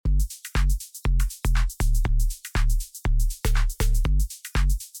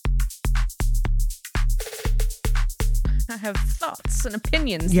I have thoughts and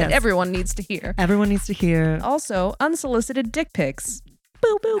opinions Yes. that everyone needs to hear. Everyone needs to hear Also, unsolicited dick pics.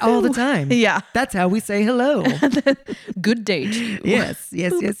 Boo, boo, boo. all the time. Yeah. That's how we say hello. Good day to you. Yes.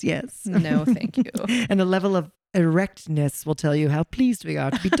 No, thank you. And a level of erectness will tell you how pleased we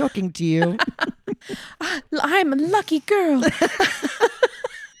are to be talking to you. I'm a lucky girl.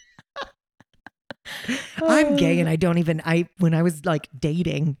 I'm gay and I don't even, when I was like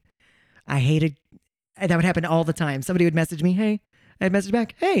dating, I hated, that would happen all the time. Somebody would message me, hey, I'd message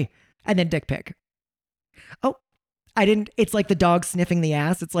back, hey, and then dick pic. Oh, I didn't, it's like the dog sniffing the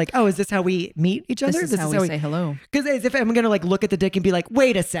ass. It's like, oh, is this how we meet each other? This is how we say hello. Because as if I'm going to like look at the dick and be like,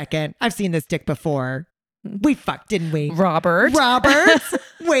 wait a second, I've seen this dick before. We fucked, didn't we? Robert.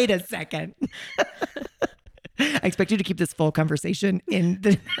 Wait a second. I expect you to keep this full conversation in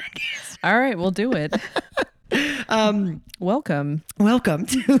the. All right, we'll do it. Welcome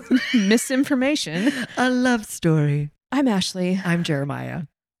to Misinformation. A Love Story. I'm Ashley. I'm Jeremiah.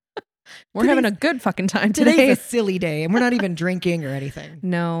 We're having a good fucking time Today's today. a silly day, and we're not even drinking or anything.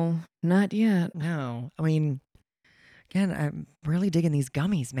 No, not yet. No, I mean, again, I'm really digging these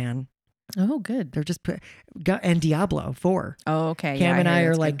gummies, man. Oh, good. They're just and Diablo 4. Oh, okay. Cam and I are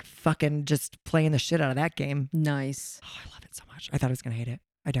that's like good. fucking just playing the shit out of that game. Nice. Oh, I love it so much. I thought I was gonna hate it.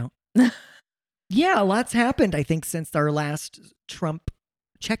 I don't. Yeah, a lot's happened, I think, since our last Trump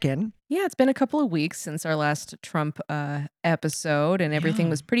check-in. Yeah, it's been a couple of weeks since our last Trump episode, and everything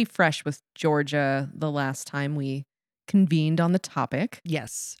was pretty fresh with Georgia the last time we convened on the topic.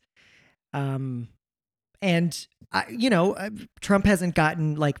 Yes. And, Trump hasn't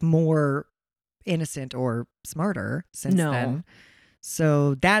gotten like more innocent or smarter since then.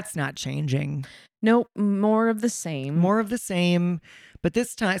 So that's not changing. Nope, more of the same. More of the same. But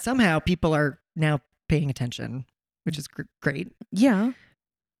this time, somehow people are now paying attention, which is great. Yeah.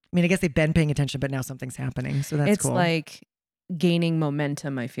 I mean, I guess they've been paying attention, but now something's happening. So that's cool. It's like gaining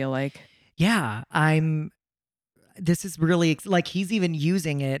momentum, I feel like. Yeah, this is really like he's even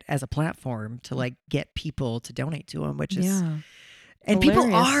using it as a platform to like get people to donate to him, which is, and hilarious.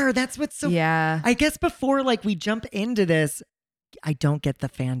 People are, that's what's so, I guess before like we jump into this, I don't get the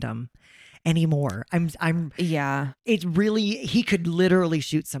fandom anymore. It really, he could literally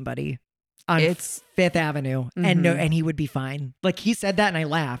shoot somebody on Fifth Avenue and he would be fine. Like he said that and I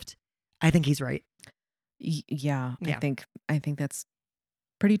laughed. I think he's right. Yeah. I think that's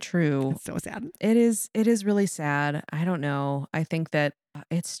pretty true. It's so sad. It is really sad. I don't know. I think that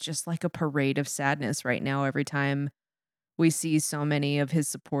it's just like a parade of sadness right now. Every time we see so many of his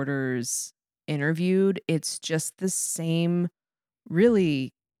supporters interviewed, it's just the same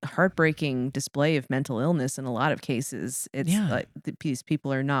really heartbreaking display of mental illness in a lot of cases. It's like these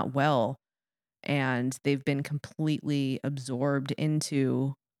people are not well and they've been completely absorbed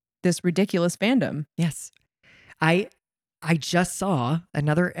into this ridiculous fandom. Yes. I just saw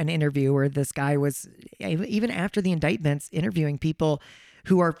an interview where this guy was, even after the indictments, interviewing people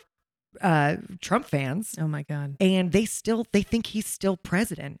who are Trump fans. Oh my God. And they think he's still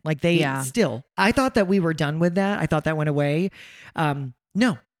president. Like I thought that we were done with that. I thought that went away.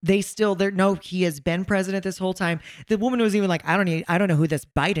 No, he has been president this whole time. The woman was even like, I don't know who this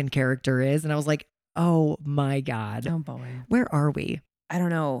Biden character is. And I was like, oh my God. Oh boy. Where are we? I don't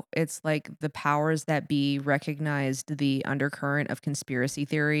know. It's like the powers that be recognized the undercurrent of conspiracy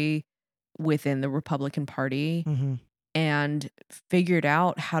theory within the Republican Party and figured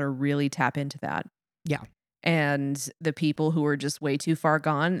out how to really tap into that. Yeah. And the people who are just way too far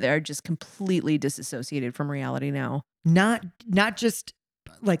gone, they're just completely disassociated from reality now. Not just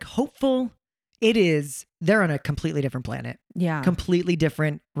like hopeful. They're on a completely different planet. Yeah. Completely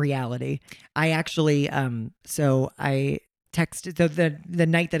different reality. I actually, I texted the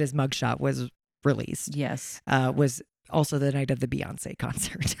night that his mugshot was released. Yes. Was also the night of the Beyonce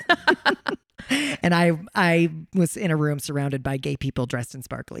concert. And I was in a room surrounded by gay people dressed in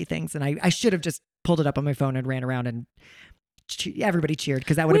sparkly things. And I should have just pulled it up on my phone and ran around and everybody cheered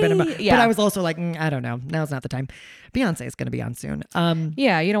because that would have been but I was also like, I don't know. Now's not the time. Beyonce is going to be on soon.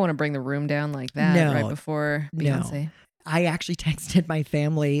 Yeah, you don't want to bring the room down like that right before Beyonce. No. I actually texted my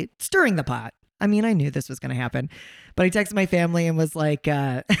family, stirring the pot. I mean, I knew this was going to happen, but I texted my family and was like,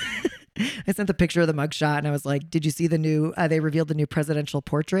 I sent the picture of the mugshot and I was like, did you see the new, they revealed the new presidential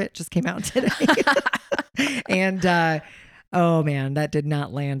portrait just came out today. And, oh man, that did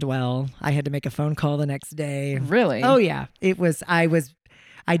not land well. I had to make a phone call the next day. Really? Oh yeah.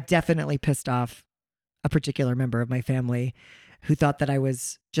 I definitely pissed off a particular member of my family who thought that I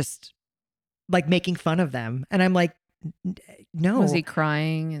was just like making fun of them. And I'm like, no. Was he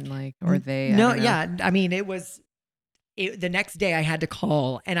crying and like, or they? No, yeah. I mean, the next day I had to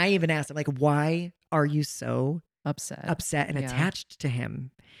call and I even asked him like, why are you so upset. and Yeah. attached to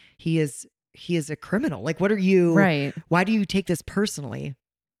him. He is a criminal. Like, what are you? Right. Why do you take this personally?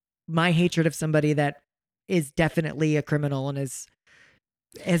 My hatred of somebody that is definitely a criminal and has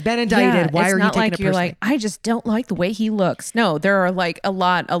been indicted. Yeah, Why it's are you not taking like it you're personally? like, I just don't like the way he looks. No, there are like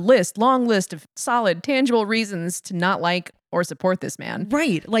long list of solid, tangible reasons to not like or support this man.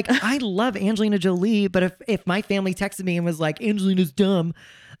 Right. Like, I love Angelina Jolie, but if my family texted me and was like, Angelina's dumb,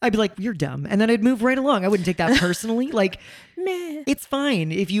 I'd be like, you're dumb. And then I'd move right along. I wouldn't take that personally. Like, Meh. it's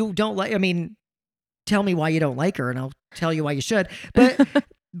fine if you don't like, I mean, tell me why you don't like her and I'll tell you why you should.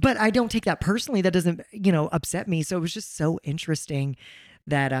 But I don't take that personally. That doesn't, upset me. So it was just so interesting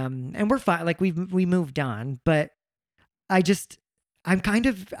that, and we're fine. Like, we moved on, but I feel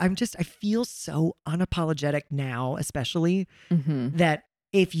so unapologetic now, especially Mm-hmm. that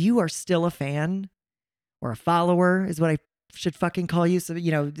if you are still a fan or a follower is what I should fucking call you. So,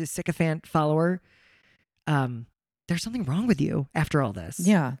 the sycophant follower, there's something wrong with you after all this.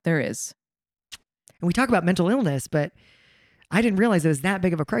 Yeah, there is. And we talk about mental illness, but I didn't realize it was that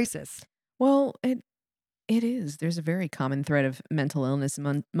big of a crisis. Well, it is. There's a very common thread of mental illness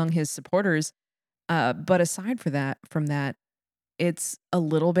among his supporters. But aside from that, it's a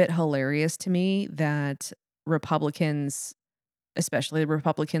little bit hilarious to me that Republicans, especially the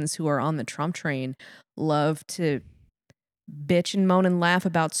Republicans who are on the Trump train, love to bitch and moan and laugh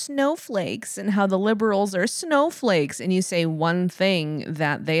about snowflakes and how the liberals are snowflakes. And you say one thing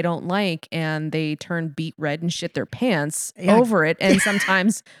that they don't like and they turn beet red and shit their pants Yeah. over it and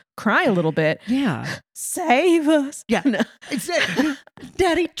sometimes cry a little bit. Yeah. Save us. Yeah. No. It's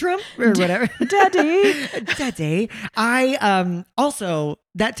Daddy Trump or whatever. Daddy. Daddy. I also,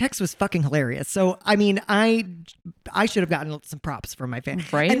 that text was fucking hilarious. So I mean, I should have gotten some props from my fan.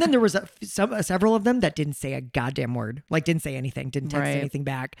 Right. And then there was several of them that didn't say a goddamn word. Like, didn't say anything, didn't text Right. anything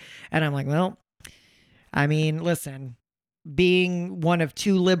back. And I'm like, well, I mean, listen, being one of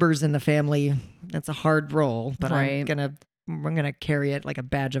two libbers in the family, that's a hard role, but Right. I'm gonna carry it like a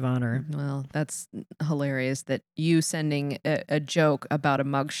badge of honor. Well, that's hilarious that you sending a joke about a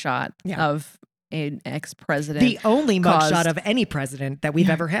mugshot Yeah. of an ex-president. The only caused- mugshot of any president that we've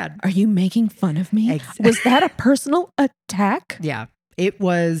ever had. Are you making fun of me? Exactly. Was that a personal attack? Yeah, it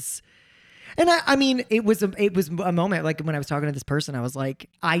was. And I mean, it was a moment, like when I was talking to this person, I was like,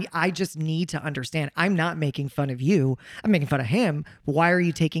 I just need to understand. I'm not making fun of you. I'm making fun of him. Why are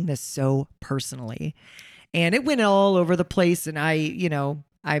you taking this so personally? And it went all over the place. And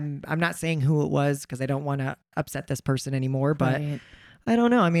I'm not saying who it was because I don't want to upset this person anymore, but Right. I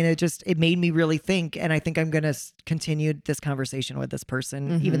don't know. I mean, it made me really think. And I think I'm going to continue this conversation with this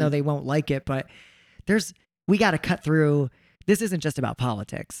person, even though they won't like it. But we got to cut through. This isn't just about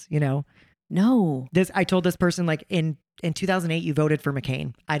politics, No. I told this person, like, in 2008, you voted for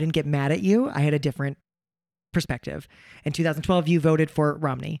McCain. I didn't get mad at you. I had a different perspective. In 2012, you voted for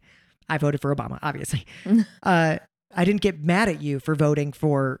Romney. I voted for Obama, obviously. I didn't get mad at you for voting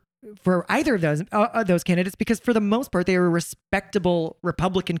for either of those candidates because for the most part, they were respectable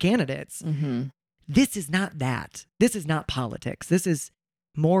Republican candidates. Mm-hmm. This is not that. This is not politics. This is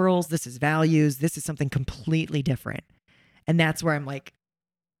morals. This is values. This is something completely different. And that's where I'm like,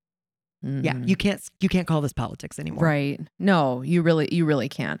 yeah, you can't call this politics anymore. Right. No, you really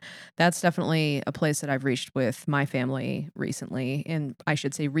can't. That's definitely a place that I've reached with my family recently, and I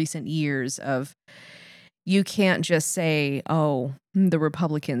should say recent years of you can't just say, oh, the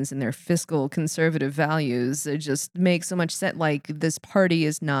Republicans and their fiscal conservative values it just make so much sense. Like this party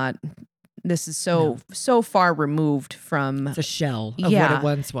is not. This is so far removed from It's a shell of what it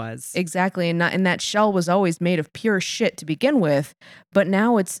once was. Exactly. And that shell was always made of pure shit to begin with, but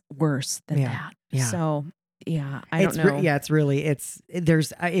now it's worse than that. Yeah. So, yeah, I don't know.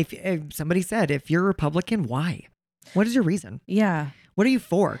 If somebody said, if you're Republican, why? What is your reason? Yeah. What are you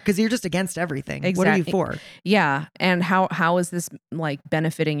for? Because you're just against everything. Exactly. What are you for? Yeah. And how is this like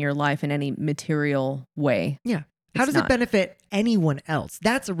benefiting your life in any material way? Yeah. How does it benefit anyone else?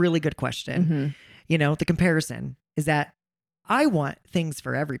 That's a really good question. Mm-hmm. The comparison is that I want things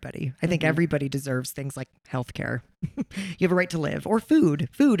for everybody. I think everybody deserves things like healthcare. You have a right to live, or food.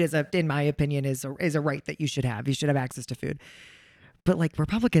 Food in my opinion, is a right that you should have. You should have access to food. But like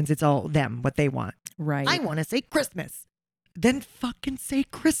Republicans, it's all them, what they want. Right. I want to say Christmas. Then fucking say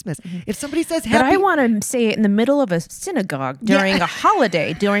Christmas. If somebody says But I want to say it in the middle of a synagogue during a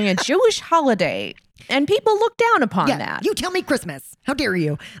holiday, during a Jewish holiday. And people look down upon that. You tell me Christmas. How dare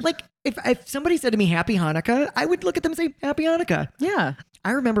you? Like, if somebody said to me, Happy Hanukkah, I would look at them and say, Happy Hanukkah. Yeah.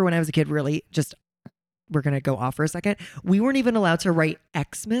 I remember when I was a kid, really, we're going to go off for a second. We weren't even allowed to write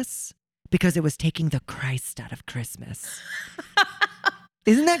Xmas because it was taking the Christ out of Christmas.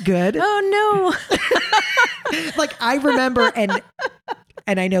 Isn't that good? Oh Like I remember, and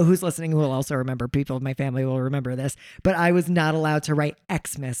I know who's listening who will also remember. People of my family will remember this, but I was not allowed to write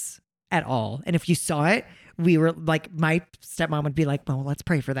Xmas at all. And if you saw it, we were like, my stepmom would be like, well, let's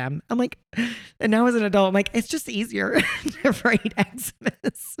pray for them. I'm like, and now as an adult, I'm like, it's just easier to write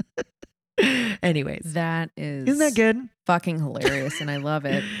Xmas. Anyways, that is isn't that good? fucking hilarious, and I love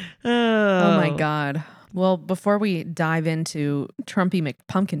it. Oh my God. Well, before we dive into Trumpy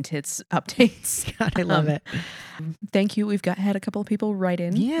McPumpkin Tits updates, God, I love it. thank you. We've had a couple of people write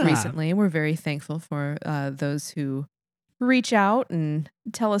in recently. We're very thankful for those who reach out and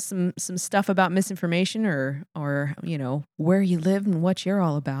tell us some stuff about misinformation or where you live and what you're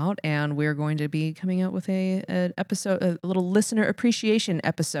all about. And we're going to be coming out with an episode, a little listener appreciation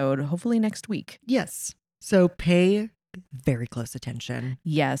episode, hopefully next week. Yes. So pay very close attention.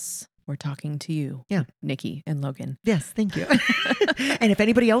 Yes. We're talking to you, Nikki and Logan. Yes, thank you. And if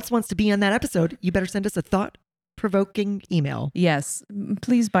anybody else wants to be on that episode, you better send us a thought-provoking email. Yes,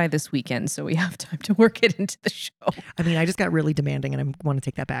 please by this weekend so we have time to work it into the show. I mean, I just got really demanding, and I want to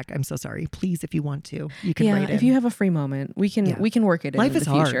take that back. I'm so sorry. Please, if you want to, you can write in. If you have a free moment, we can work it life into is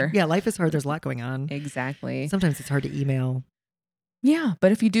the hard. future. Yeah, life is hard. There's a lot going on. Exactly. Sometimes it's hard to email. Yeah,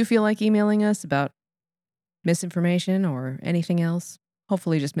 but if you do feel like emailing us about misinformation or anything else,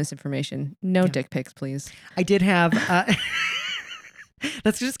 hopefully just misinformation. No dick pics, please. I did have,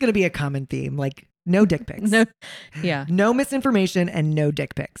 that's just going to be a common theme, like no dick pics. No misinformation and no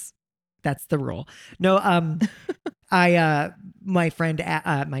dick pics. That's the rule. No, my friend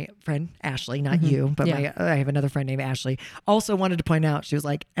Ashley, not you, but I have another friend named Ashley, also wanted to point out, she was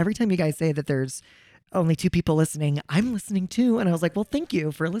like, every time you guys say that there's only 2 people listening, I'm listening too. And I was like, well, thank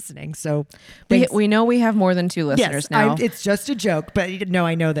you for listening. So we know we have more than 2 listeners now. It's just a joke, but no,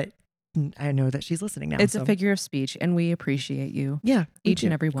 I know that she's listening now. It's a figure of speech and we appreciate you. Yeah. Each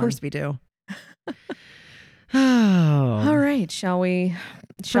and every one. Of course we do. All right. Shall we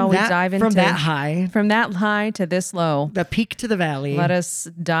dive into from that high to this low, the peak to the valley? Let us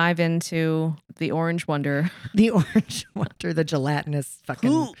dive into the orange wonder, the gelatinous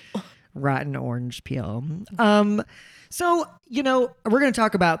fucking rotten orange peel. So, we're going to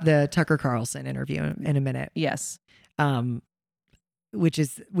talk about the Tucker Carlson interview in a minute. Yes. Which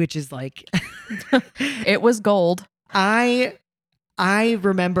is like, it was gold. I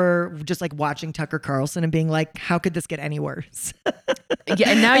remember just like watching Tucker Carlson and being like, how could this get any worse? Yeah.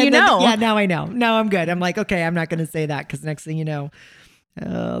 And now know. Yeah. Now I know. Now I'm good. I'm like, okay, I'm not going to say that. 'Cause next thing you know,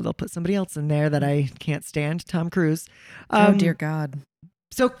 they'll put somebody else in there that I can't stand. Tom Cruise. Oh dear God.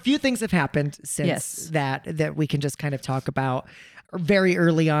 So few things have happened since that we can just kind of talk about. Very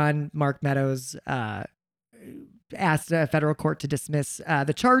early on, Mark Meadows asked a federal court to dismiss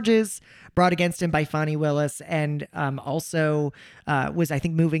the charges brought against him by Fani Willis, and also was, I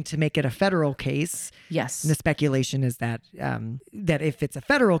think, moving to make it a federal case. Yes. And the speculation is that that if it's a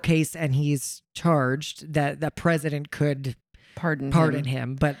federal case and he's charged, that the president could pardon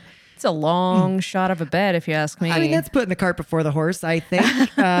him. But it's a long shot of a bet, if you ask me. I mean, that's putting the cart before the horse, I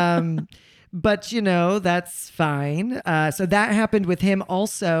think. But, that's fine. So that happened with him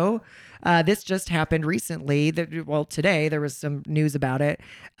also. This just happened recently. Today there was some news about it.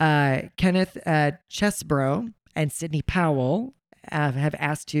 Kenneth Chesbro and Sidney Powell have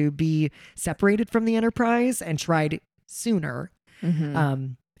asked to be separated from the enterprise and tried sooner.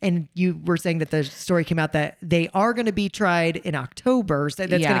 Mm-hmm. And you were saying that the story came out that they are going to be tried in October. So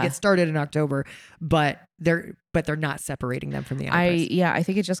that's going to get started in October, but they're not separating them from the enterprise. I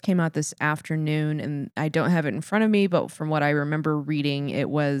think it just came out this afternoon, and I don't have it in front of me, but from what I remember reading, it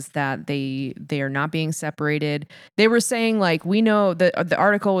was that they are not being separated. They were saying, like, we know that the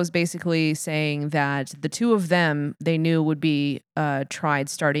article was basically saying that the 2 of them they knew would be tried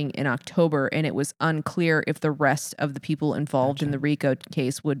starting in October, and it was unclear if the rest of the people involved in the RICO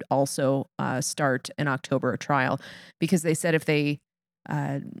case would also start an October trial, because they said if they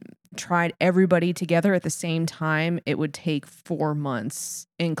tried everybody together at the same time, it would take 4 months,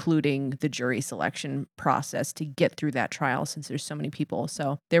 including the jury selection process, to get through that trial, since there's so many people.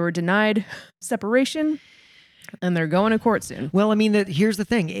 So they were denied separation, and they're going to court soon. Well, I mean, here's the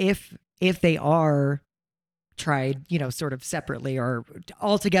thing: if they are tried, sort of separately or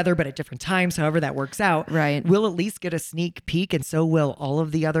all together, but at different times, however that works out, right, we'll at least get a sneak peek, and so will all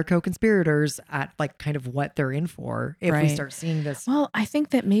of the other co-conspirators, at like kind of what they're in for if we start seeing this. Well, I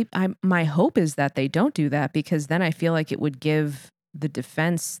think that my hope is that they don't do that, because then I feel like it would give the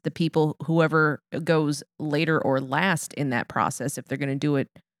defense, the people, whoever goes later or last in that process, if they're going to do it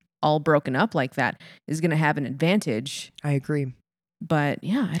all broken up like that, is going to have an advantage. I agree. But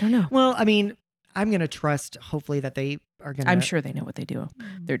yeah, I don't know. Well, I mean, I'm going to trust, hopefully, that they are going to. I'm sure they know what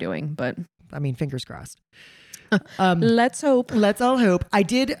they're doing, but I mean, fingers crossed. let's hope. Let's all hope. I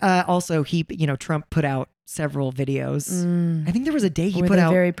did also, Trump put out several videos. I think there was a day he put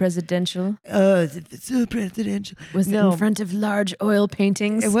out. Very presidential. So presidential. Was it in front of large oil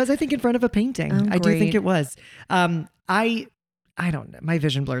paintings? It was, I think, in front of a painting. Oh, I do think it was. I don't know. My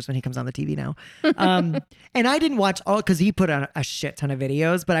vision blurs when he comes on the TV now. And I didn't watch all because he put on a shit ton of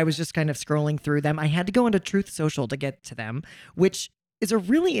videos, but I was just kind of scrolling through them. I had to go into Truth Social to get to them, which is a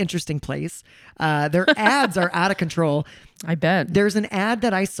really interesting place. Their ads are out of control. I bet. There's an ad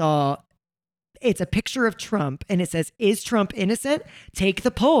that I saw. It's a picture of Trump and it says, "Is Trump innocent? Take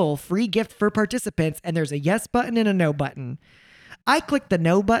the poll. Free gift for participants." And there's a yes button and a no button. I clicked the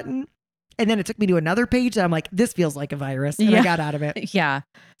no button and then it took me to another page. And I'm like, this feels like a virus. And I got out of it. Yeah.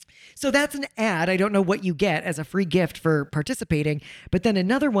 So that's an ad. I don't know what you get as a free gift for participating. But then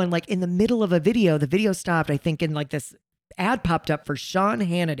another one, like in the middle of a video, the video stopped, I think, in like this ad popped up for Sean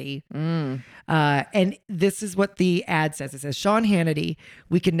Hannity. And this is what the ad says. It says, "Sean Hannity,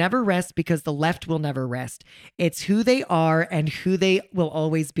 we can never rest because the left will never rest. It's who they are and who they will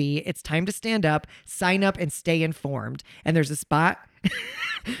always be. It's time to stand up, sign up, and stay informed." And there's a spot.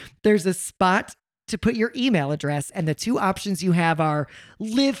 There's a spot to put your email address. And the two options you have are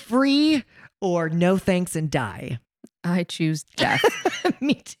live free or no thanks and die. I choose death.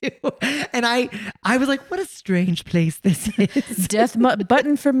 Me too. And I was like, what a strange place this is. Death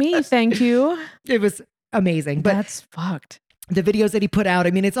button for me, thank you. It was amazing. But that's fucked. The videos that he put out,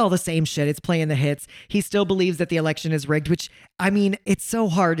 I mean, it's all the same shit. It's playing the hits. He still believes that the election is rigged, which, I mean, it's so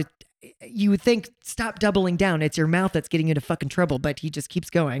hard. You would think, stop doubling down. It's your mouth that's getting you into fucking trouble, but he just keeps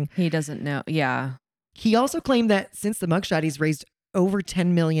going. He doesn't know. Yeah. He also claimed that since the mugshot, he's raised over $10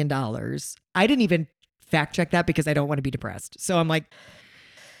 million. I didn't even fact check that because I don't want to be depressed. So I'm like,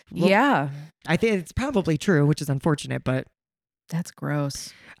 well, yeah, I think it's probably true, which is unfortunate, but that's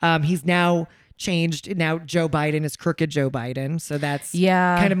gross. He's now changed. Now Joe Biden is crooked Joe Biden. So that's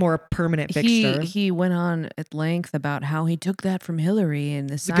kind of more a permanent fixture. He went on at length about how he took that from Hillary and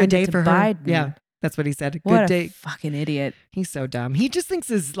it's a good day for Biden. Her. Yeah. That's what he said. What good day. Fucking idiot. He's so dumb. He just thinks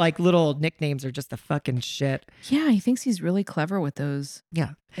his like little nicknames are just the fucking shit. Yeah, he thinks he's really clever with those.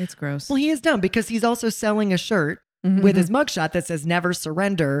 Yeah. It's gross. Well, he is dumb because he's also selling a shirt with his mugshot that says "Never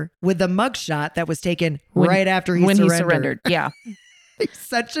Surrender" with the mugshot that was taken right after he surrendered. Yeah. He's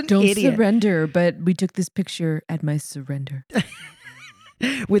such an Don't idiot. surrender, but we took this picture at my surrender.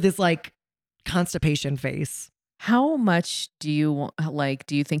 With his like constipation face. How much do you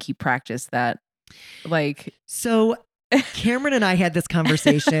think he practiced that? Like, so Cameron and I had this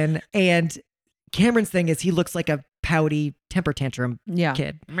conversation and Cameron's thing is he looks like a pouty temper tantrum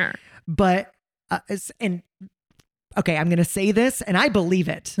kid. But, okay, I'm going to say this and I believe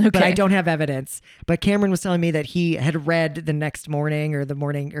it, but I don't have evidence. But Cameron was telling me that he had read the next morning or the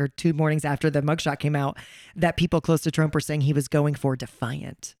morning or 2 mornings after the mugshot came out that people close to Trump were saying he was going for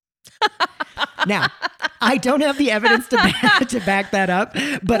Defiant. Now, I don't have the evidence to back that up,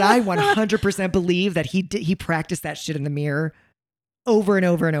 but I 100% believe that he practiced that shit in the mirror over and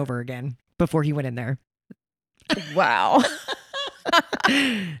over and over again before he went in there. Wow.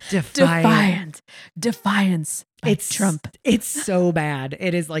 Defiance. It's Trump. It's so bad.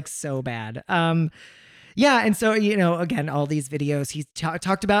 It is like so bad. Yeah. And so, again, all these videos, he's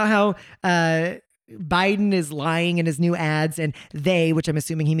talked about how, Biden is lying in his new ads and they, which I'm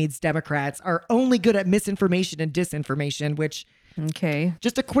assuming he means Democrats, are only good at misinformation and disinformation, which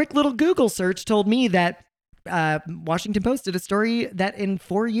just a quick little Google search told me that Washington Post did a story that in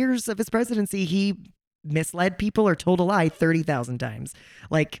 4 years of his presidency, he misled people or told a lie 30,000 times.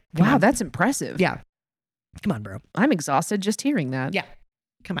 Like, wow, that's impressive. Yeah. Come on, bro. I'm exhausted just hearing that. Yeah.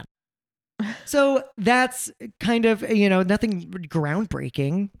 Come on. So that's kind of, nothing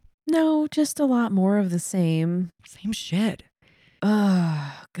groundbreaking. No, just a lot more of the same. Same shit.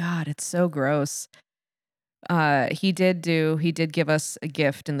 Oh, God, it's so gross. He did give us a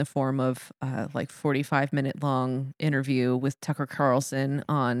gift in the form of 45-minute long interview with Tucker Carlson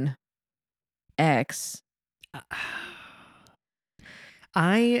on X.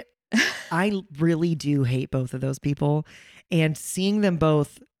 I really do hate both of those people, and seeing them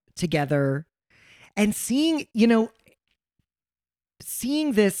both together and seeing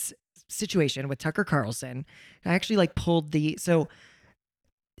this situation with Tucker Carlson, I actually pulled so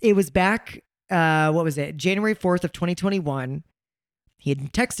it was back, what was it? January 4th of 2021. He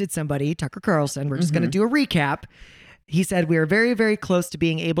had texted somebody, Tucker Carlson. We're just going to do a recap. He said, "We are very, very close to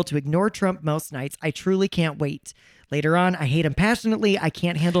being able to ignore Trump most nights. I truly can't wait. Later on, I hate him passionately. I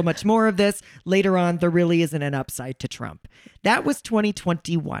can't handle much more of this. Later on, there really isn't an upside to Trump." That was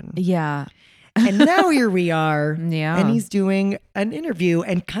 2021. Yeah. And now here we are. Yeah. And he's doing an interview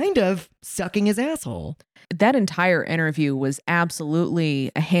and kind of sucking his asshole. That entire interview was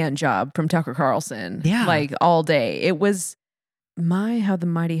absolutely a hand job from Tucker Carlson. Yeah. Like all day. It was how the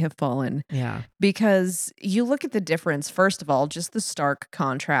mighty have fallen. Yeah. Because you look at the difference, first of all, just the stark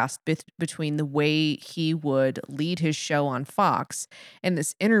contrast between the way he would lead his show on Fox and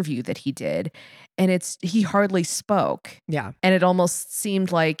this interview that he did. And he hardly spoke. Yeah. And it almost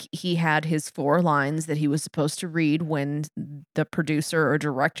seemed like he had his 4 lines that he was supposed to read when the producer or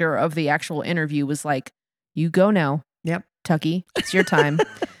director of the actual interview was like, you go now. Yep. Tucky, it's your time.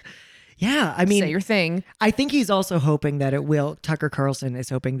 Yeah, I mean, say your thing. I think he's also hoping that Tucker Carlson is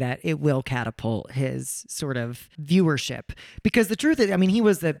hoping that it will catapult his sort of viewership. Because the truth is, I mean, he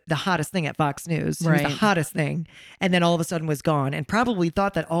was the hottest thing at Fox News. He was the hottest thing. And then all of a sudden was gone and probably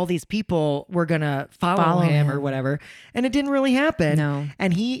thought that all these people were going to follow him or whatever. And it didn't really happen. No.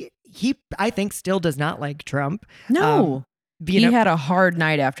 And he I think, still does not like Trump. No. He had a hard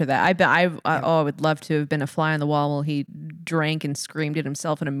night after that. I would love to have been a fly on the wall while he drank and screamed at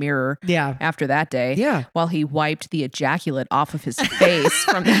himself in a mirror. Yeah. After that day. Yeah. While he wiped the ejaculate off of his face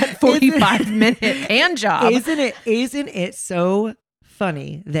from that 45-minute hand job. Isn't it so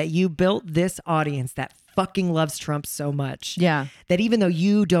funny that you built this audience that fucking loves Trump so much? Yeah. That even though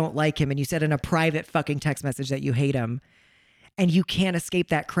you don't like him and you said in a private fucking text message that you hate him, and you can't escape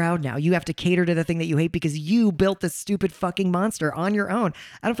that crowd now. You have to cater to the thing that you hate because you built this stupid fucking monster on your own.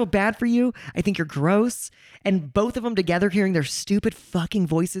 I don't feel bad for you. I think you're gross. And both of them together, hearing their stupid fucking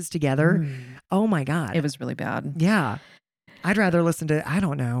voices together. Oh my God. It was really bad. Yeah. I'd rather listen to, I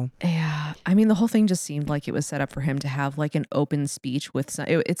don't know. Yeah. I mean, the whole thing just seemed like it was set up for him to have like an open speech with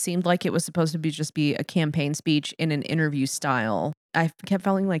it seemed like it was supposed to be a campaign speech in an interview style. I kept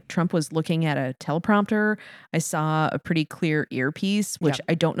feeling like Trump was looking at a teleprompter. I saw a pretty clear earpiece, which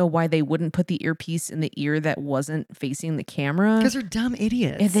I don't know why they wouldn't put the earpiece in the ear that wasn't facing the camera. Because they're dumb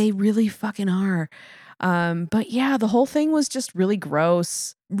idiots. They really fucking are. But yeah, the whole thing was just really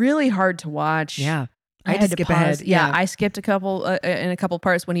gross, really hard to watch. Yeah. I had to skip pause. ahead. Yeah, I skipped a couple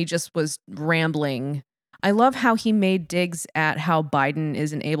parts when he just was rambling. I love how he made digs at how Biden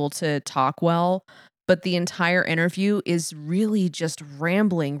isn't able to talk well, but the entire interview is really just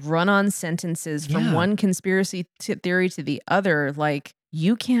rambling, run-on sentences from one conspiracy theory to the other. Like,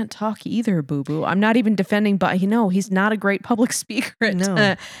 you can't talk either, boo-boo. I'm not even defending, but he's not a great public speaker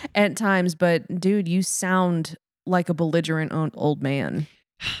at times. But dude, you sound like a belligerent old man.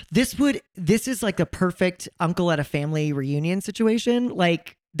 This is like the perfect uncle at a family reunion situation.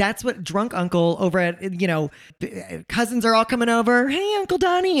 Like, that's what drunk uncle over at, cousins are all coming over. Hey, Uncle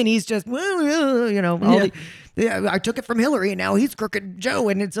Donnie. And he's just, I took it from Hillary and now he's Crooked Joe.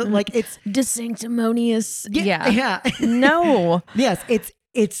 And it's like, it's sanctimonious. Yeah. No. Yes.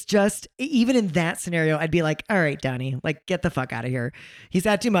 It's just, even in that scenario, I'd be like, all right, Donnie, like, get the fuck out of here. He's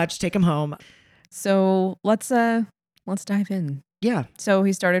had too much. Take him home. So let's dive in. Yeah. So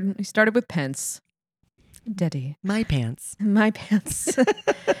he started with Pence. Daddy. My pants.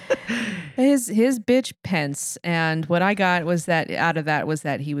 His bitch Pence. And what I got was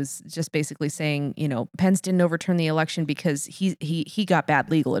that he was just basically saying, Pence didn't overturn the election because he got bad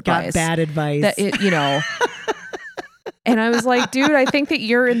legal advice. Got bad advice. That And I was like, dude, I think that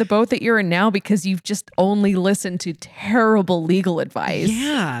you're in the boat that you're in now because you've just only listened to terrible legal advice.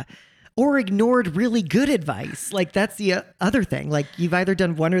 Yeah. Or ignored really good advice. Like, that's the other thing. Like, you've either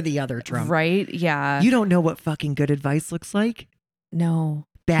done one or the other, Trump. Right? Yeah. You don't know what fucking good advice looks like. No.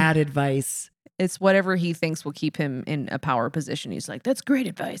 Bad advice. It's whatever he thinks will keep him in a power position. He's like, that's great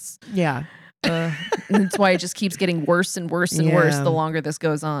advice. Yeah. That's why it just keeps getting worse and worse and worse the longer this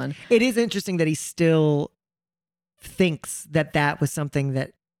goes on. It is interesting that he still thinks that was something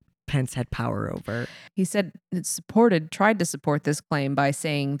that Pence had power over. He said tried to support this claim by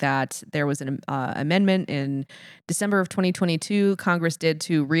saying that there was an amendment in December of 2022 Congress did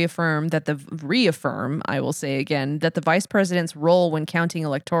to reaffirm, I will say again, that the vice president's role when counting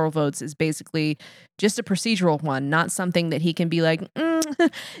electoral votes is basically just a procedural one, not something that he can be like,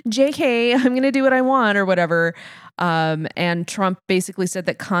 JK, I'm going to do what I want or whatever. And Trump basically said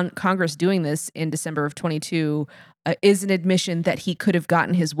that Congress doing this in December of 22 is an admission that he could have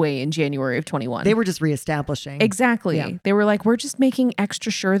gotten his way in January of 21. They were just reestablishing. Exactly. Yeah. They were like, we're just making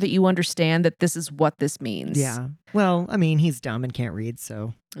extra sure that you understand that this is what this means. Yeah. Well, I mean, he's dumb and can't read,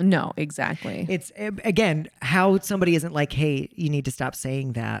 so. No, exactly. It's, again, how somebody isn't like, hey, you need to stop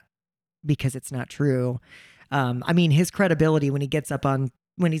saying that because it's not true. I mean, his credibility when he gets up on,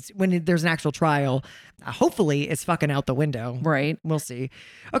 when there's an actual trial, hopefully is fucking out the window. Right. We'll see.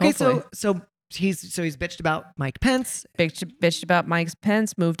 Okay. Hopefully. So he's bitched about Mike Pence. Bitched about Mike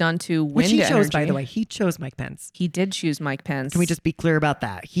Pence, moved on to wind Which he chose, energy. by the way. He chose Mike Pence. He did choose Mike Pence. Can we just be clear about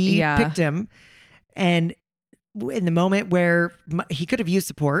that? He picked him, and in the moment where he could have used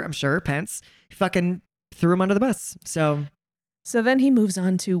support, I'm sure, Pence, he fucking threw him under the bus. So then he moves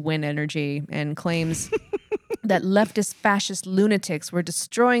on to wind energy and claims that leftist fascist lunatics were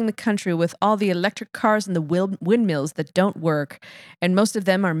destroying the country with all the electric cars and the windmills that don't work, and most of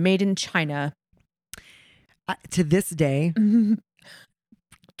them are made in China. To this day,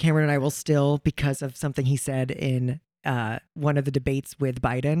 Cameron and I will still, because of something he said in one of the debates with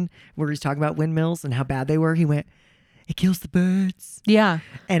Biden, where he's talking about windmills and how bad they were, he went, "It kills the birds." Yeah.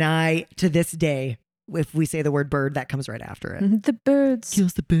 And I, to this day, if we say the word bird, that comes right after it. The birds.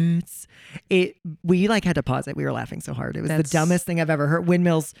 Kills the birds. We like had to pause it. We were laughing so hard. It was the dumbest thing I've ever heard.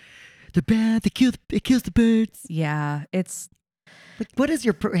 Windmills, they're bad. It kills the birds. Yeah. It's like, what is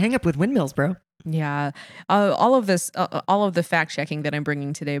your hang up with windmills, bro? Yeah. All of the fact checking that I'm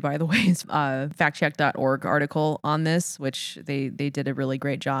bringing today, by the way, is factcheck.org article on this, which they did a really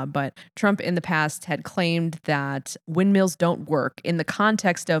great job. But Trump in the past had claimed that windmills don't work in the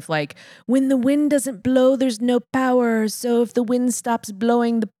context of like, when the wind doesn't blow, there's no power. So if the wind stops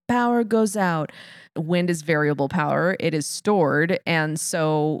blowing, the power goes out. Wind is variable power. It is stored. And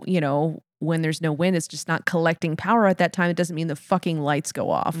so, when there's no wind, it's just not collecting power at that time. It doesn't mean the fucking lights go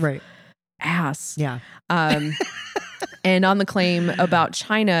off. Right. Ass. Yeah. And on the claim about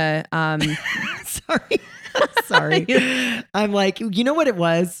China, sorry. I'm like, you know what it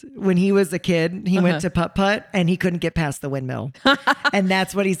was when he was a kid? He went to putt-putt and he couldn't get past the windmill. And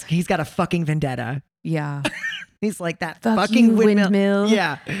that's what he's got a fucking vendetta. Yeah. He's like, that Fuck fucking you, windmill.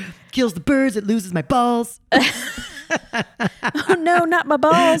 Yeah. Kills the birds. It loses my balls. Oh no, not my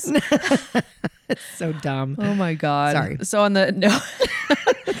balls. It's so dumb. Oh my God. Sorry. So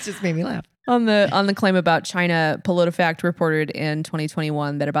It just made me laugh. On the claim about China, PolitiFact reported in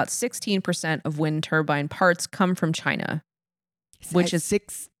 2021 that about 16% of wind turbine parts come from China, which is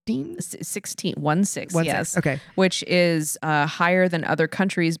 16, 16, yes. Okay. Which is higher than other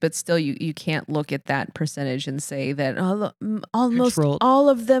countries, but still you can't look at that percentage and say that almost all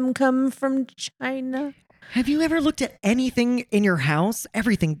of them come from China. Have you ever looked at anything in your house?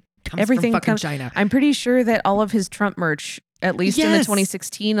 Everything comes from fucking China. I'm pretty sure that all of his Trump merch, at least in the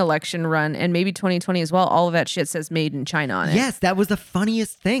 2016 election run and maybe 2020 as well, all of that shit says made in China on it. Yes, that was the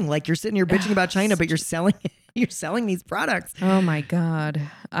funniest thing. Like, you're sitting here bitching about China, but you're selling these products. Oh my God.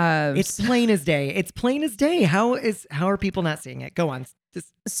 It's plain as day. It's plain as day. How are people not seeing it? Go on.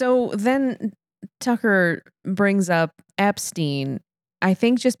 So then Tucker brings up Epstein, I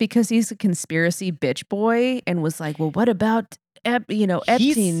think just because he's a conspiracy bitch boy, and was like, well, what about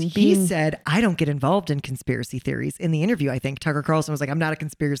Epstein he said, I don't get involved in conspiracy theories. In the interview, I think Tucker Carlson was like, I'm not a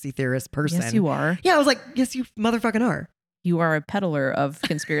conspiracy theorist person. Yes, you are. Yeah, I was like, yes, you motherfucking are. You are a peddler of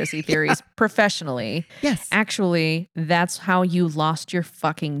conspiracy theories professionally. Yes. Actually, that's how you lost your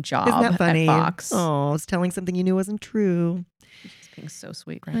fucking job. Isn't that funny? At Fox. Oh, I was telling something you knew wasn't true. It's being so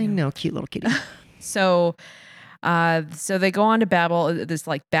sweet right I now. know, cute little kitty. So they go on to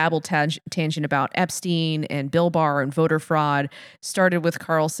babble tangent about Epstein and Bill Barr and voter fraud. Started with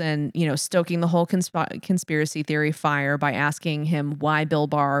Carlson, stoking the whole conspiracy theory fire by asking him why Bill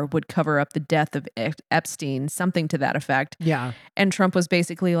Barr would cover up the death of Epstein, something to that effect. Yeah. And Trump was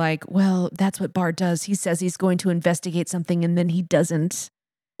basically like, well, that's what Barr does. He says he's going to investigate something and then he doesn't.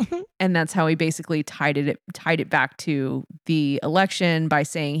 And that's how he basically tied it back to the election by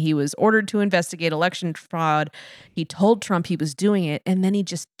saying he was ordered to investigate election fraud. He told Trump he was doing it, and then he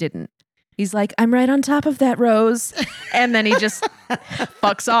just didn't. He's like, I'm right on top of that, Rose. And then he just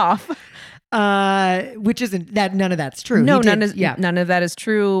fucks off. Which isn't that none of that's true. No, none of that is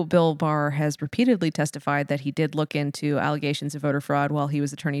true. Bill Barr has repeatedly testified that he did look into allegations of voter fraud while he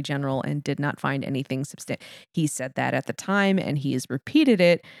was attorney general and did not find anything substantial. He said that at the time, and he has repeated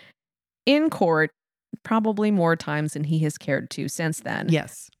it in court probably more times than he has cared to since then.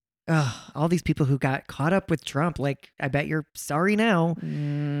 Yes. All these people who got caught up with Trump, like, I bet you're sorry now.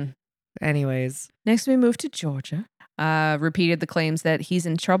 Anyways. Next, we move to Georgia. Repeated the claims that he's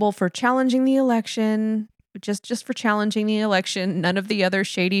in trouble for challenging the election, just for challenging the election. None of the other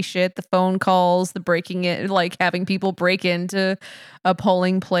shady shit, the phone calls, the breaking it, like having people break into a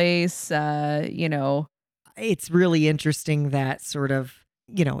polling place, It's really interesting that sort of,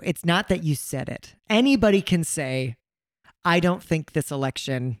 it's not that you said it. Anybody can say, I don't think this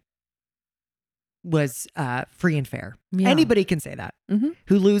election was free and fair. Yeah. Anybody can say that.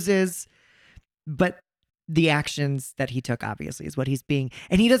 Who loses, but the actions that he took, obviously, is what he's being.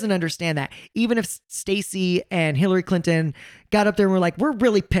 And he doesn't understand that. Even if Stacey and Hillary Clinton got up there and were like, we're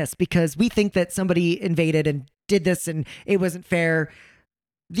really pissed because we think that somebody invaded and did this and it wasn't fair.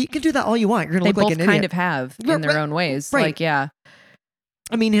 You can do that all you want. You're going to look like an idiot. They both kind of have in their own ways. Right. Like, yeah.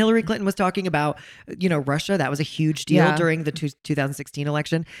 I mean, Hillary Clinton was talking about, Russia. That was a huge deal during the 2016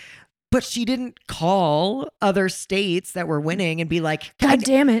 election. But she didn't call other states that were winning and be like, God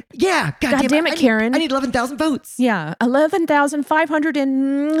damn it. Yeah. God damn it, Karen. I need 11,000 votes. Yeah.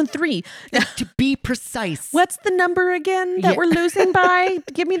 11,503. To be precise. What's the number again that we're losing by?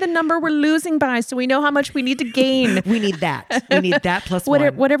 Give me the number we're losing by so we know how much we need to gain. We need that. We need that plus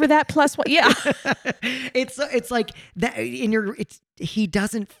one. Whatever that plus one. Yeah. It's like that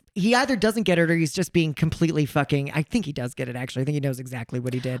he either doesn't get it or he's just being completely fucking. I think he does get it, actually. I think he knows exactly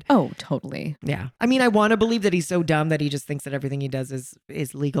what he did. Oh, totally. Yeah. I mean, I want to believe that he's so dumb that he just thinks that everything he does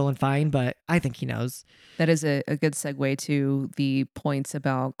is legal and fine, but I think he knows. That is a good segue to the points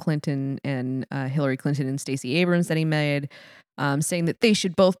about Clinton and Hillary Clinton and Stacey Abrams that he made, saying that they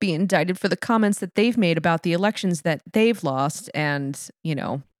should both be indicted for the comments that they've made about the elections that they've lost. And,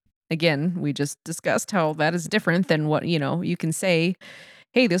 again, we just discussed how that is different than what, you can say,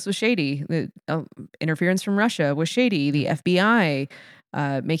 hey, this was shady. The interference from Russia was shady. The FBI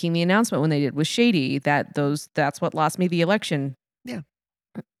making the announcement when they did was shady. That's what lost me the election. Yeah.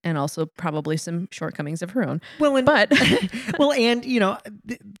 And also probably some shortcomings of her own. Well, and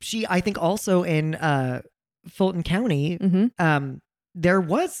she, I think also in Fulton County, there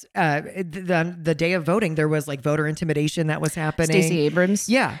was the day of voting, there was like voter intimidation that was happening. Stacey Abrams.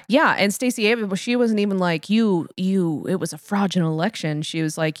 Yeah. Yeah. And Stacey Abrams, she wasn't even like, it was a fraudulent election. She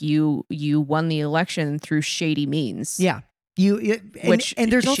was like, you won the election through shady means. Yeah.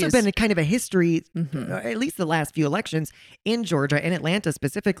 And there's also been a kind of a history, at least the last few elections in Georgia and Atlanta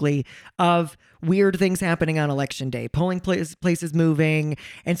specifically, of weird things happening on election day, polling places moving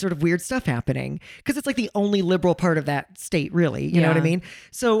and sort of weird stuff happening. Because it's like the only liberal part of that state, really. You know what I mean?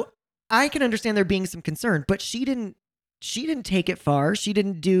 So I can understand there being some concern, but she didn't take it far. She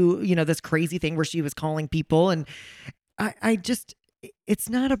didn't do, this crazy thing where she was calling people. And I just, it's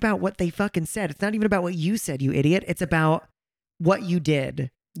not about what they fucking said. It's not even about what you said, you idiot. It's about what you did.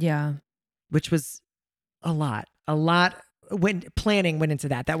 Yeah. Which was a lot when planning went into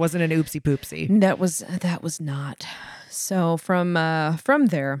that. That wasn't an oopsie poopsie. That was not. So from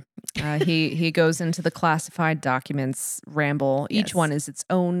there, he goes into the classified documents ramble. Yes. Each one is its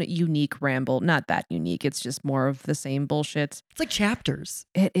own unique ramble. Not that unique. It's just more of the same bullshit. It's like chapters.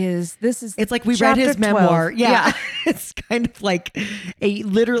 It is. It's like we read his memoir. Yeah. It's kind of like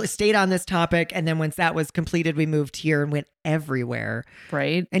literally stayed on this topic. And then once that was completed, we moved here and went everywhere.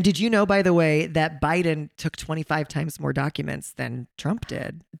 Right. And did you know, by the way, that Biden took 25 times more documents than Trump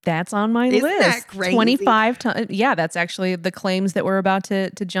did? That's on my Isn't list. That crazy? 25 times. Yeah, that's actually the claims that we're about to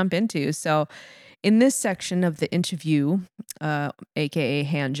jump into. So in this section of the interview, aka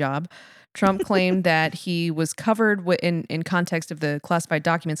hand job, Trump claimed that he was covered in context of the classified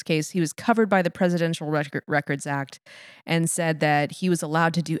documents case. He was covered by the Presidential Records Act and said that he was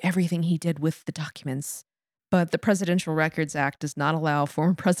allowed to do everything he did with the documents. But the Presidential Records Act does not allow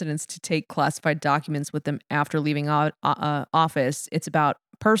former presidents to take classified documents with them after leaving office. It's about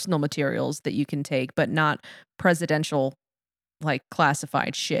personal materials that you can take, but not presidential, like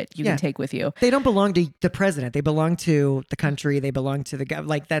classified shit you can take with you. They don't belong to the president. They belong to the country. They belong to the government.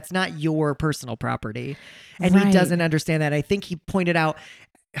 Like, that's not your personal property. And he doesn't understand that. I think he pointed out,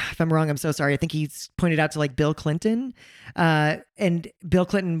 if I'm wrong, I'm so sorry. I think he's pointed out to like Bill Clinton. And Bill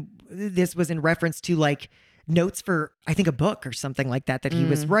Clinton, this was in reference to like notes for, I think, a book or something like that he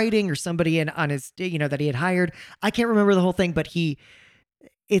was writing, or somebody on his, that he had hired. I can't remember the whole thing, but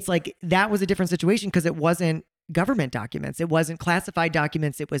it's like that was a different situation because it wasn't government documents. It wasn't classified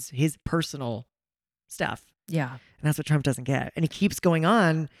documents. It was his personal stuff. Yeah. And that's what Trump doesn't get. And he keeps going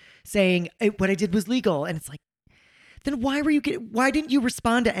on saying what I did was legal. And it's like, then why didn't you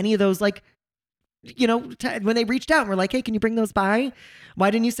respond to any of those? Like, when they reached out and were like, hey, can you bring those by? Why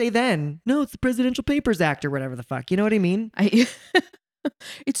didn't you say then? No, it's the Presidential Papers Act or whatever the fuck. You know what I mean?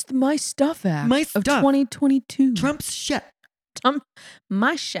 It's the My Stuff Act of 2022. Trump's shit.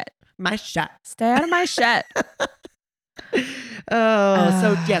 My shit. My shit. Stay out of my shit. So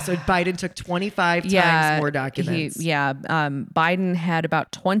Biden took 25 times more documents. Biden had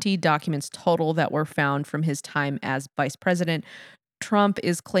about 20 documents total that were found from his time as vice president. Trump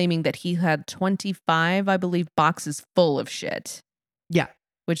is claiming that he had 25, I believe, boxes full of shit. Yeah.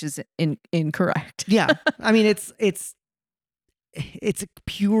 Which is incorrect. Yeah. I mean, it's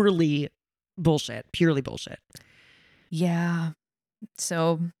purely bullshit. Purely bullshit. Yeah.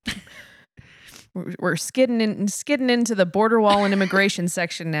 So we're skidding into the border wall and immigration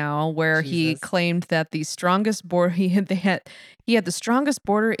section now, where he Jesus. claimed that the strongest border he had the strongest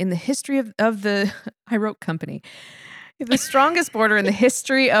border in the history of the I wrote company. The strongest border in the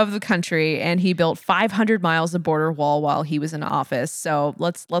history of the country, and he built 500 miles of border wall while he was in office. So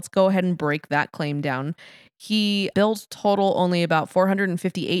let's go ahead and break that claim down. He built total only about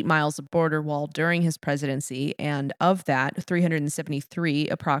 458 miles of border wall during his presidency, and of that, 373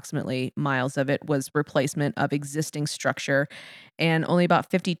 approximately miles of it was replacement of existing structure, and only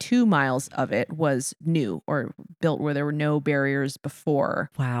about 52 miles of it was new or built where there were no barriers before.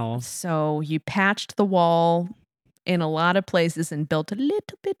 Wow. So you patched the wall in a lot of places and built a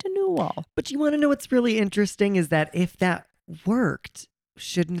little bit of new wall. But you want to know what's really interesting is that if that worked,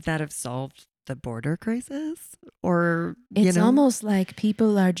 shouldn't that have solved the border crisis? Or, It's almost like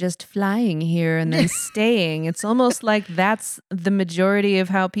people are just flying here and then staying. It's almost like that's the majority of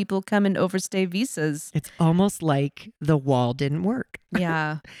how people come and overstay visas. It's almost like the wall didn't work.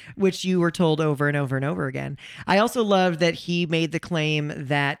 Yeah. Which you were told over and over and over again. I also loved that he made the claim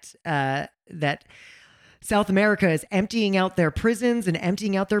that that South America is emptying out their prisons and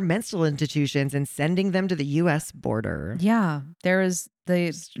emptying out their mental institutions and sending them to the U.S. border. Yeah, there is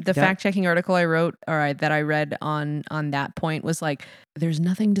the fact-checking article I wrote, that I read on that point was like, there's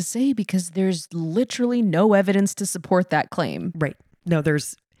nothing to say because there's literally no evidence to support that claim. Right. No,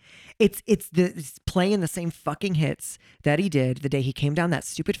 it's playing the same fucking hits that he did the day he came down that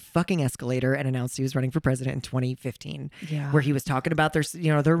stupid fucking escalator and announced he was running for president in 2015. Yeah. Where he was talking about their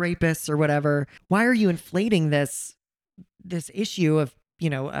rapists or whatever. Why are you inflating this issue of,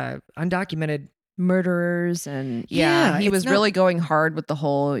 undocumented murderers? And Yeah, he was not- really going hard with the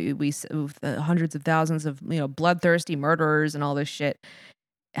whole with the hundreds of thousands of bloodthirsty murderers and all this shit.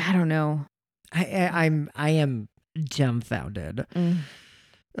 I don't know. I am dumbfounded.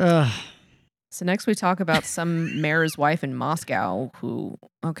 Ugh. So next we talk about some mayor's wife in Moscow who,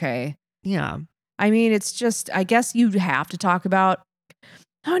 okay. Yeah. I mean, it's just, I guess you have to talk about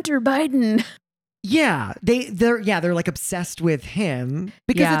Hunter Biden. Yeah, they're like obsessed with him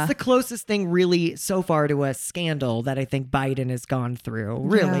because it's the closest thing really so far to a scandal that I think Biden has gone through,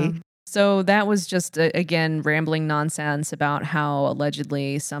 really. Yeah. So that was just, again, rambling nonsense about how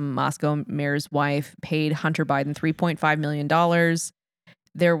allegedly some Moscow mayor's wife paid Hunter Biden $3.5 million.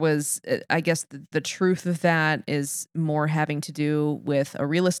 There was, I guess the truth of that is more having to do with a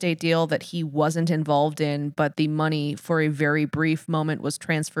real estate deal that he wasn't involved in, but the money for a very brief moment was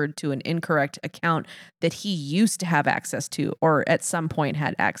transferred to an incorrect account that he used to have access to, or at some point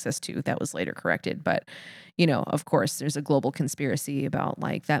had access to. That was later corrected. But, of course, there's a global conspiracy about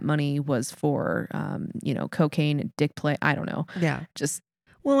like that money was for, cocaine and dick play. I don't know. Yeah.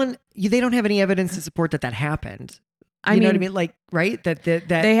 And they don't have any evidence to support that happened. I mean, know what I mean? Like, right? That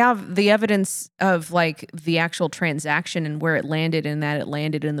they have the evidence of like the actual transaction and where it landed, and that it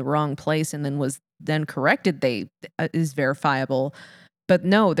landed in the wrong place and then was then corrected. Is verifiable, but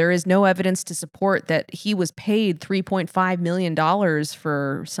no, there is no evidence to support that he was paid $3.5 million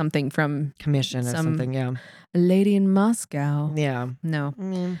for something from commission or something. Yeah, a lady in Moscow. Yeah, no.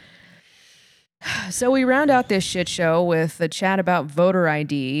 Mm. So we round out this shit show with a chat about voter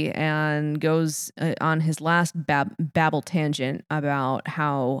ID and goes on his last babble tangent about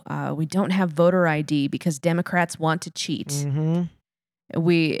how we don't have voter ID because Democrats want to cheat. Mm-hmm.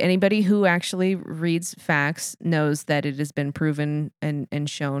 Anybody who actually reads facts knows that it has been proven and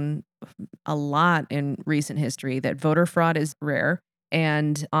shown a lot in recent history that voter fraud is rare.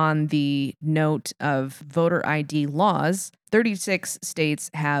 And on the note of voter ID laws, 36 states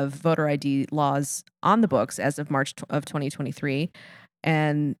have voter ID laws on the books as of March of 2023.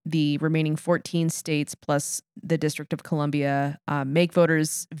 And the remaining 14 states plus the District of Columbia make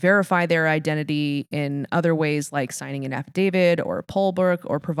voters verify their identity in other ways like signing an affidavit or a poll book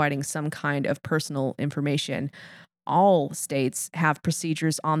or providing some kind of personal information. All states have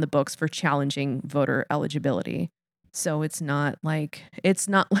procedures on the books for challenging voter eligibility. So it's not like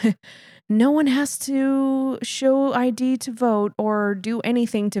no one has to show ID to vote or do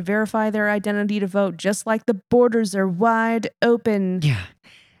anything to verify their identity to vote, just like the borders are wide open. Yeah.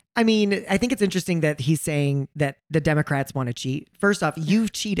 I mean, I think it's interesting that he's saying that the Democrats want to cheat. First off,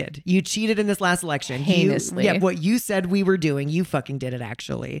 you've cheated. You cheated in this last election. Heinously. What you said we were doing, you fucking did it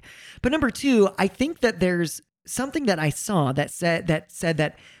actually. But number two, I think that there's something that I saw that said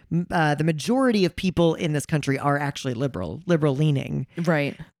that the majority of people in this country are actually liberal leaning.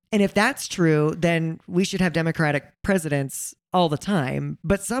 Right. And if that's true, then we should have Democratic presidents all the time.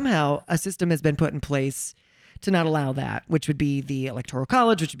 But somehow a system has been put in place to not allow that, which would be the Electoral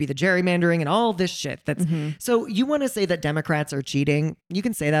College, which would be the gerrymandering and all this shit. So you want to say that Democrats are cheating? You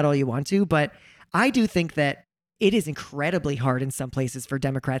can say that all you want to, but I do think that it is incredibly hard in some places for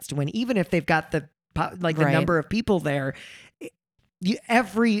Democrats to win, even if they've got the Right. number of people there.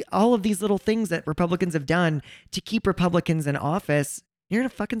 All of these little things that Republicans have done to keep Republicans in office, you're gonna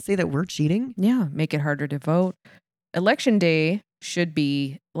fucking say that we're cheating? Yeah, make it harder to vote. Election day should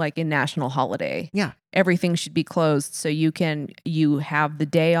be like a national holiday. Yeah. Everything should be closed so you have the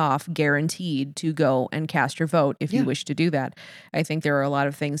day off guaranteed to go and cast your vote if you Yeah. wish to do that. I think there are a lot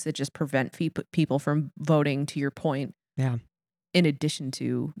of things that just prevent people from voting, to your point. Yeah. In addition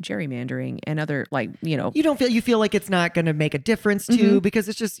to gerrymandering and other, You feel like it's not going to make a difference too, because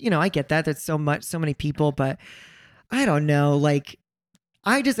it's just, I get that there's so many people, but I don't know. Like,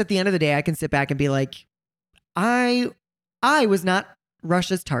 I just, at the end of the day, I can sit back and be like, I was not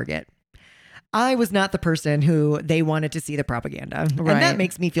Russia's target. I was not the person who they wanted to see the propaganda. Right. And that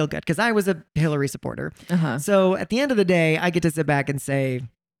makes me feel good because I was a Hillary supporter. Uh-huh. So at the end of the day, I get to sit back and say,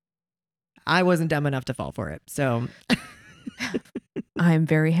 I wasn't dumb enough to fall for it. So I'm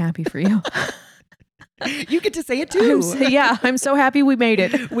very happy for you. You get to say it too. I'm so happy we made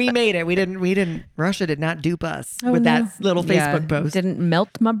it. We made it. We didn't, Russia did not dupe us with that little Facebook post. Didn't melt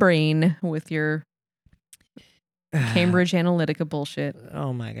my brain with your Cambridge Analytica bullshit.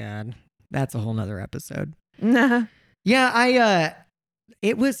 Oh my God. That's a whole nother episode. Nah. Yeah,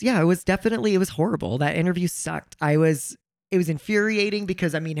 it was definitely, it was horrible. That interview sucked. It was infuriating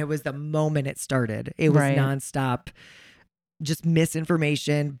because, it was the moment it started. It was nonstop, just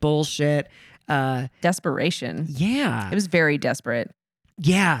misinformation, bullshit. Desperation. Yeah. It was very desperate.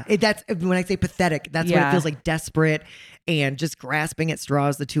 Yeah. That's when I say pathetic, that's what it feels like, desperate and just grasping at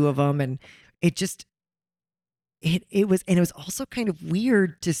straws, the two of them. And it just, it was also kind of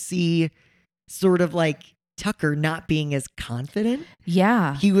weird to see sort of like Tucker not being as confident.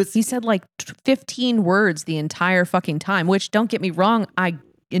 Yeah. He said like 15 words the entire fucking time, which, don't get me wrong, I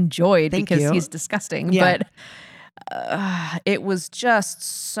enjoyed because he's disgusting. Yeah. But it was just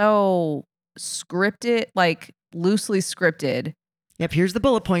so scripted, like loosely scripted. Yep, here's the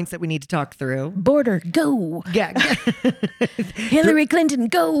bullet points that we need to talk through. Border, go. Yeah. Hillary Clinton,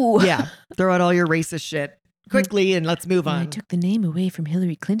 go. Yeah. Throw out all your racist shit quickly and let's move on. I took the name away from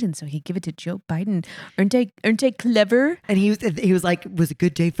Hillary Clinton so he'd give it to Joe Biden. Aren't I clever? And he was like, it was a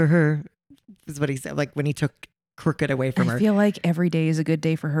good day for her, is what he said, like when he took crooked away from her. I feel like every day is a good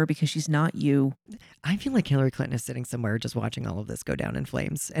day for her because she's not you. I feel like Hillary Clinton is sitting somewhere just watching all of this go down in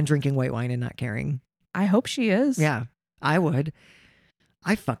flames and drinking white wine and not caring. I hope she is. Yeah, I would.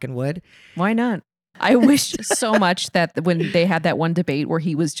 I fucking would. Why not? I wish so much that when they had that one debate where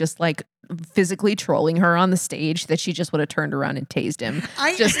he was just like physically trolling her on the stage, that she just would have turned around and tased him.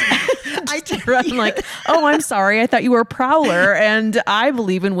 I'm like, oh, I'm sorry. I thought you were a prowler, and I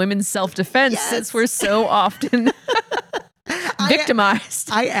believe in women's self-defense since we're so often victimized.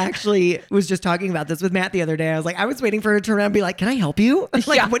 I actually was just talking about this with Matt the other day. I was like, I was waiting for her to turn around and be like, can I help you?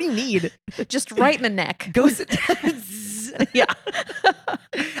 Like, what do you need? Just right in the neck. Go sit down. Yeah.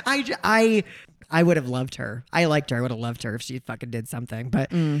 I would have loved her. I liked her. I would have loved her if she fucking did something. But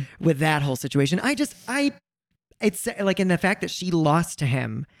with that whole situation, it's like, in the fact that she lost to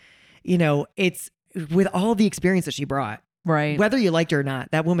him, it's with all the experience that she brought, right? Whether you liked her or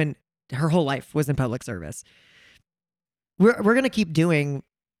not, that woman, her whole life was in public service. We're going to keep doing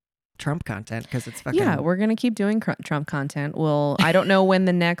Trump content because it's fucking... Yeah, we're going to keep doing Trump content. Well, I don't know when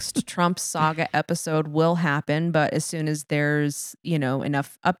the next Trump Saga episode will happen, but as soon as there's,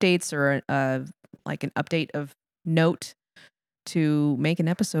 enough updates or like an update of note to make an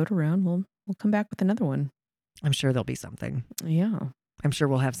episode around, we'll come back with another one. I'm sure there'll be something. Yeah. I'm sure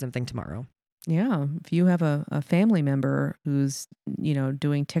we'll have something tomorrow. Yeah. If you have a family member who's,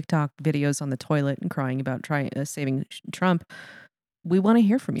 doing TikTok videos on the toilet and crying about saving Trump, we want to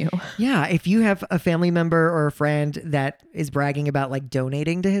hear from you. Yeah. If you have a family member or a friend that is bragging about like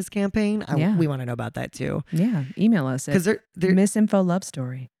donating to his campaign, we want to know about that too. Yeah. Email us at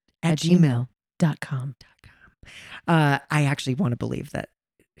misinfolovestory@gmail.com. I actually want to believe that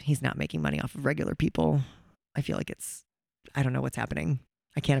he's not making money off of regular people. I feel like I don't know what's happening.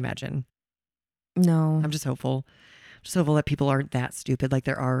 I can't imagine. No. I'm just hopeful. Just hopeful that people aren't that stupid like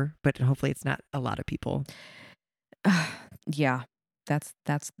there are, but hopefully it's not a lot of people. Yeah.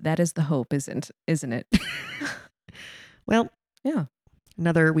 That is the hope, isn't it? Well, yeah.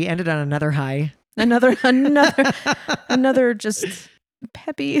 We ended on another high. Another just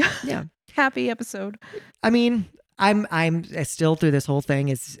peppy, happy episode. I mean, I'm still, through this whole thing,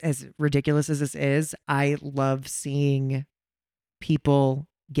 as ridiculous as this is, I love seeing people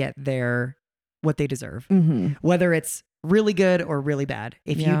get what they deserve, whether it's really good or really bad.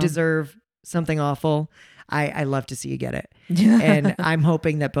 If you deserve something awful, I love to see you get it. Yeah. And I'm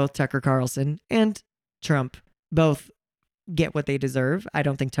hoping that both Tucker Carlson and Trump both get what they deserve. I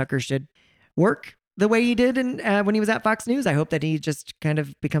don't think Tucker should work the way he did when he was at Fox News. I hope that he just kind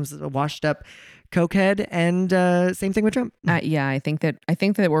of becomes a washed up cokehead, and same thing with Trump. Yeah, I think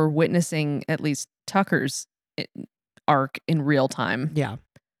that we're witnessing at least Tucker's arc in real time.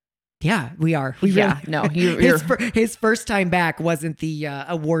 Yeah, we are. His first time back wasn't the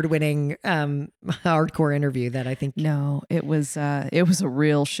award-winning hardcore interview that I think. No, it was a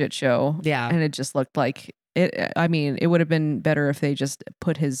real shit show. Yeah, and it just looked like it. I mean, it would have been better if they just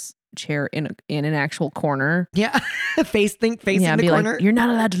put his chair in an actual corner. Yeah, facing the corner. Like, you're not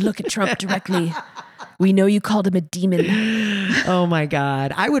allowed to look at Trump directly. We know you called him a demon. Oh my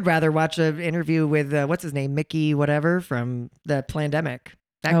God, I would rather watch an interview with what's his name, Mickey whatever from the Plandemic.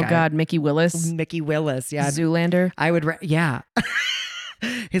 That guy. God, Mickey Willis, yeah. Zoolander. I would, yeah.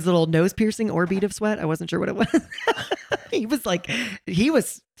 His little nose piercing or bead of sweat. I wasn't sure what it was. He was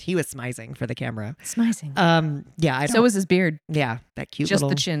smizing for the camera. Smizing. Yeah. So was his beard. Yeah, that cute just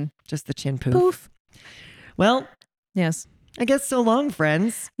the chin. Just the chin poof. Well, yes. I guess so long,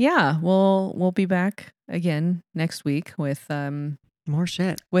 friends. Yeah, we'll be back again next week with more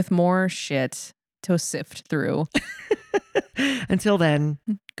shit. With more shit to sift through. Until then,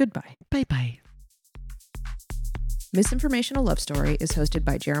 goodbye. Bye-bye. Misinformation: A Love Story is hosted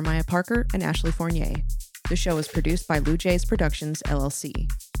by Jeremiah Parker and Ashley Fournier. The show is produced by Lou J's Productions, LLC.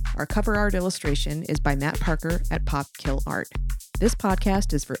 Our cover art illustration is by Matt Parker at Pop Kill Art. This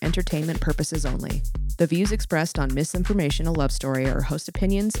podcast is for entertainment purposes only. The views expressed on Misinformation: A Love Story are host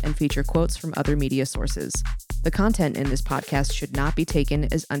opinions and feature quotes from other media sources. The content in this podcast should not be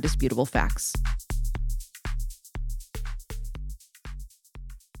taken as undisputable facts.